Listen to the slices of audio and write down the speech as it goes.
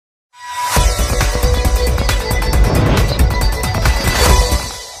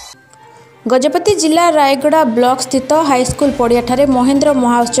गजपति जिला रायगड़ा ब्लॉक स्थित हाईस्कूल पड़िया महेंद्र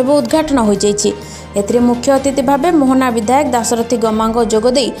महोत्सव उद्घाटन हो जाइछि। एथिरे मुख्य अतिथि भाव मोहना विधायक दाशरथी गमांग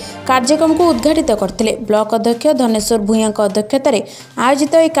जोगदे कार्यक्रम को उद्घाटित करथिले। ब्लॉक अध्यक्ष धनेश्वर भूया अध्यक्षतार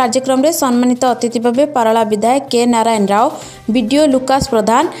आयोजित यह कार्यक्रम में सम्मानित अतिथि भाव पारला विधायक के नारायण राव, बीडीओ लुकास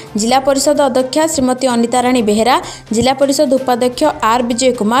प्रधान, जिला परिषद अध्यक्षा श्रीमती अनिता राणी बेहेरा, जिला परिषद उपाध्यक्ष आर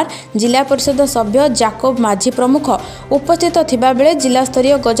विजय कुमार, जिला परिषद सभ्य जाकोब माझी प्रमुख उपस्थित थिबा बेले जिला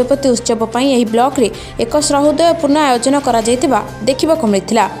स्तरीय गजपति उत्सव पई एही ब्लॉक रे एक सौहार्दपूर्ण आयोजन करा जायतिबा देखिबाकु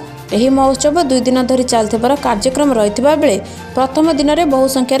मिलिथिला। एही महोत्सव 2 दिन धरी चलथिबार कार्यक्रम रहिथिबा बेले प्रथम दिन में बहु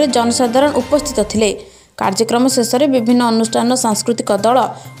संख्यार जनसाधारण उपस्थित थिले। कार्यक्रम शेष में विभिन्न अनुष्ठान, सांस्कृतिक दल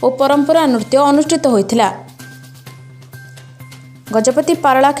और परंपरा नृत्य अनुष्ठित होइथिला। गजपति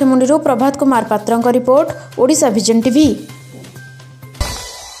पारला खेमुंडी Prabhat Kumar पात्रंक report, Odisha vision TV.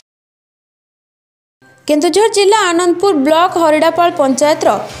 Keonjhar जिला आनंदपुर ब्लॉक हरिडापाल पंचायत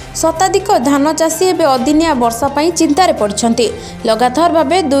शताधिक धान चाषी एवं अदिनिया वर्षा पर चिंतार पड़ते। लगातार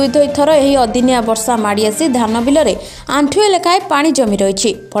भाव दुई थर यह अदिनिया वर्षा माड़ी आसी धान बिल में आंठुए लेखाएं पानी जमी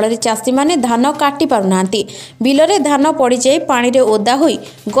रही, फल चाषी मैंने धान काटी पारना। बिल में धान पड़ जाए पानी ओदा हो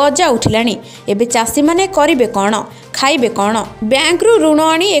गजा उठिलानी। एबे चाषी मैंने करेंगे कौन, खाइबे कौन? बैंकरू ऋण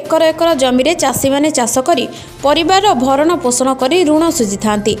आनी एकर एकर जमी चाषी मैंने चाष करी परिवार भरण पोषण करी ऋण सुझी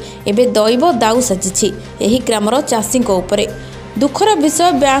थांती। एबे दैव दाऊ साजिछि एही ग्रामर चाषी उपरे। दुखर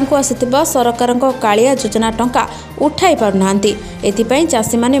विषय बैंक को आसिथिबा सरकार कालिया योजना टंका उठाई पारनांती। एथिपाई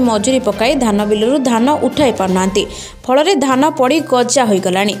चाषी माने मजूरी पकाई धान बिलरू धान उठाई पारनांती, फल धान पड़ी गजा हो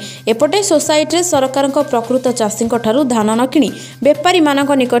गलानी। एपटे सोसाइटी सरकार प्रकृत चाषी धान न किणी बेपारी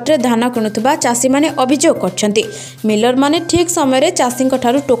मानक निकटरे धान किणुथिबा चाषी माने अभियोग करछंती। मिलर माने ठीक समय चाषी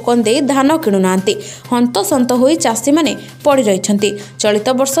टोकन दे धान किणुनांती। हंतसंत होई चाषी माने पड़ी रहिछंती। चलित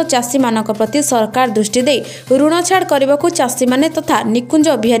वर्ष चाषी मानक प्रति सरकार दृष्टि दे ऋण छाड़ करबाकू चाषी माने तथा निकुंज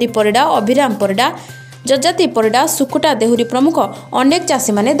बिहारी परिडा, अभिराम परिडा, जजाति परिडा, सुकुटा देहुरी प्रमुख अनेक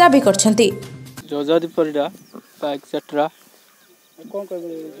चाषी माने दाबी करछंती। जजाति परिडा पाइक चटरा कौन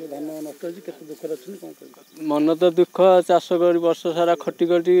कहबे धान नष्ट होजी केते दुख रछन कौन कहबे? मन तो दुख, चाष कर वर्ष सारा खटी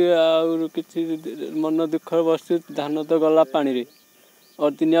खटी और किछि मन दुख बस धान तो गला पानी रे।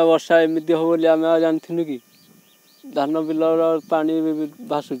 और दिनिया वर्षा एमिति हो बोली आमे जानथिनु कि धान बिल पानी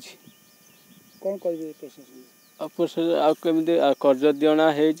भासुची। कौन कहबे प्रशासन? केमी कर्ज दिणा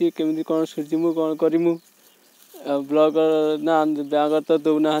होमी कौन सुझीमु कौन करूँ? ब्लॉक ना बैंक तो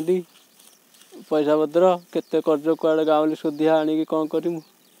दौना पैसा पत्र केते कर्ज कुआड़े गाँव सुधिया आनी कौन करूँ?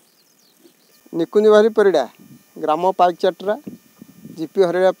 निकुंज बिहारी परिडा, ग्राम पाइक चटरा, जीपी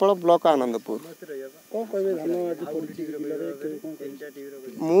हरियापाल, ब्लॉक आनंदपुर। कौन कहबे धान आज पड़छि बिल रे कौन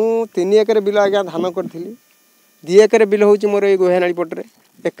कहबे? मु 3 एकर बिल आज्ञा धान करथिली। 2 एकर बिल होची मोर ए गोहेनाली पटरे।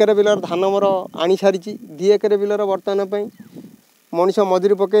 एकर बिलर धान मोर आनी सारी। 2 एकर बिलर बर्तमान पर मनीष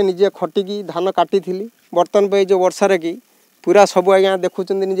मजूरी पके निजे खटिकी धान काटी थी। बर्तमान पर जो वर्षार कि पूरा सब आज्ञा देखुं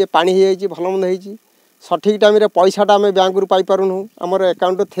निजे पानी हो भल मंद हो सठिक टाइम पैसाटा आम बैंक रू पाई पारूँ। आमर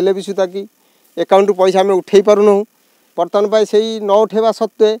एकाउंट थे भी सुधा कि एकाउंट पैसा आम उठे पारूँ। बर्तमान पर से न उठेवा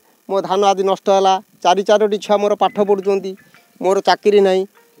सत्वे मो धान आदि नष्ट है। 4 छुआ मोर पाठ पढ़ुंट, मोर चाकरी ना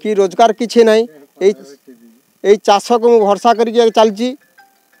कि रोजगार किसी ना। यही चाष को मुझे भरसा कर चलती।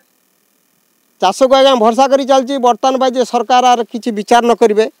 चाष को आज्ञा भरसा कर चलती। बर्तमान भाई सरकार आर किसी विचार न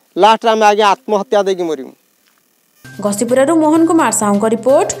करेंगे, लास्ट आम आज्ञा आत्महत्या देकी मरमु। Ghasipura Mohan Kumar Sahu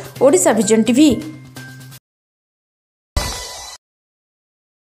report, Odisha vision TV.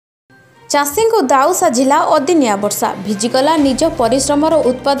 चाषी को दाऊ साजिला अदिनिया वर्षा, भिजिगला निज परिश्रमर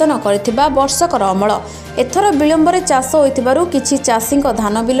उत्पादन करथिबा वर्षकर अमल। एथर विलंबर चाष होइथिबारु किछि चाषी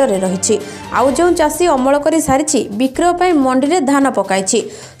धान बिल रे रहिछि। आउ जो चाषी अमल करि सारिछि विक्रय पई मंडी रे धान पकाइछि।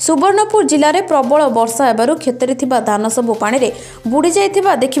 सुवर्णपुर जिले में प्रबल वर्षा हेबारु खेतरे थिबा धान सबु पानी रे बुड़ी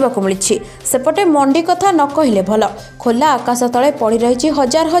जाइथिबा देखिबाकु मिलिछि। सेपटे मंडी कथा न कहिले भल, खोला आकाश तले पड़ी रहिछि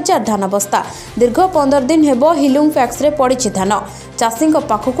हजार हजार धान बस्ता। दीर्घ 15 दिन हेबो हिलुंग फैक्स रे पड़िछि धान। चाषी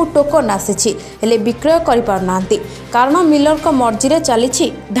पाखकु टोकन आसिछि हेले विक्रय करि पारनांती, कारण मिलर को मर्जी रे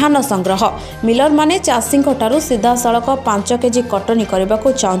चलिछि धान संग्रह। मिलर माने चाषी ठारू सीधा सड़क 5 केजी कटनी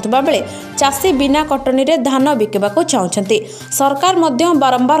करबाकू चाहुतबा बेले चाषी बिना कटनी रे धान बिकेबाकू चाहुछंती। सरकार मध्य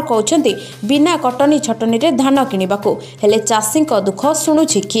बारंबार कहउछंती बिना कटनी छटनी रे धान किनिबाकू, हेले चाषी दुख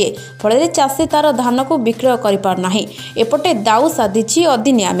शुणुछि किए? फल चाषी तार धान को विक्रय करि पार नाही। एपटे दाऊ साधिछि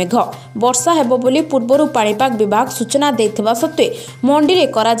अदिनिया मेघ। वर्षा हेबो बोली पूर्वरु पाणीपाग विभाग सूचना देथिबा सत्वे मंडी रे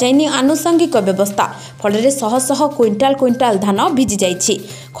करा जायनी आनुषंगिक व्यवस्था। फल शह शह क्विंटाल क्विंटाल धान भिजी जाइछि।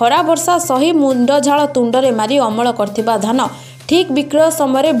 खरा वर्षा सही मुंड झाल तुंडरे मारी अमल करथिबा धान ठीक विक्रय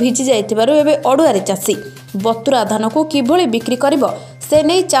समय भिजी जाइथिबारु एबे अडुआरे चाषी। बतुरा धान को किभଳି बिक्री करिवो से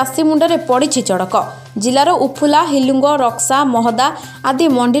नहीं चाषी मुंडरे पड़िछि चड़क। जिलार उफुला हिलुंग रक्सा महदा आदि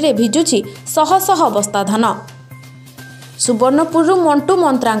मंडी रे भिजुछि शह शह बस्ता धान। Subarnapur Mantu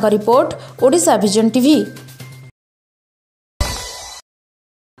मंत्रांग report Odisha vision TV.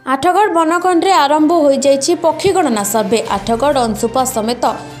 Athgarh बनखंड आरंभ हो जाइछि पक्षी गणना सर्वे। आठगढ़ अंशुपा समेत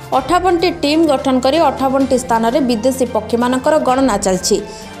 58टी टीम गठन कर 58 स्थान में विदेशी पक्षी मानकर गणना चलछि।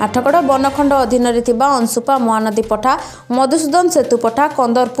 आठगढ़ बनखंड अधीन अंशुपा महानदी पठा मधुसूदन सेतु पठा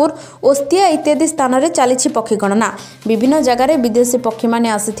कंदरपुर ओस्तिया इत्यादि स्थान में चली पक्षी गणना। विभिन्न जगार विदेशी पक्षी माने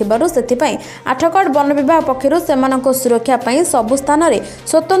आसिथिबारु सेथिपाई आठगढ़ वन विभाग पक्षरु सेमानक सुरक्षा पई सबु स्थान में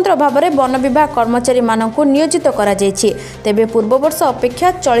स्वतंत्र भाव में वन विभाग कर्मचारी मानकु नियोजित करा जायछि। तेबे पूर्व वर्ष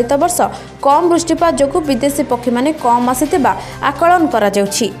अपेक्षा चलित वर्ष कम वृष्टिपात जोगु विदेशी पक्षी माने कम आसिथिबा आकलन करा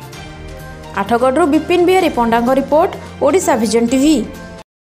जाउछि। Athgarh Vipin Bihari पंडांग report Odisha vision TV.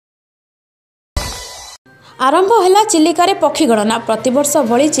 आरंभ है चिलिकार पक्षी गणना। प्रतिवर्ष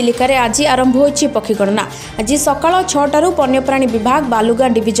भली चिलिकार आज आरंभ होइछि पक्षी गणना। आज सकाळ 6टारू वन्यप्राणी विभाग बालुगाँ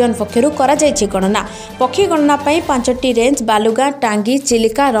डिविजन पक्षरु करा जायछि गणना। पक्षी गणना पई 5टी रेंज बालुगाँ टांगी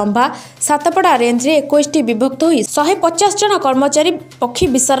चिलिका रंभा सातपड़ा रेंज रे 21टी विभक्त होई 150 जन कर्मचारी पक्षी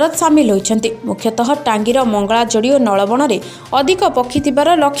विशारद सामिल होइछन्ति। मुख्यतः टांगीर मंगला जोड़ी और नलबण रे अधिक पक्षी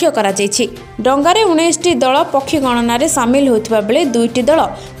थिबार लक्ष्य करा जायछि। डंगारे 19टी दल पक्षी गणना रे सामिल होइथिबा बेले 2टी दल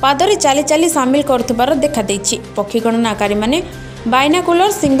पादरे चाली चाली सामिल करथिबार देखा पक्षी गणनाकारी माने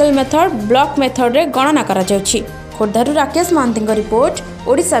binocular single method block method रे गणना करा जाउछि। खोर्धारू Rakesh Mahanti report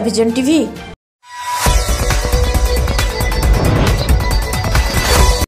Odisha vision TV.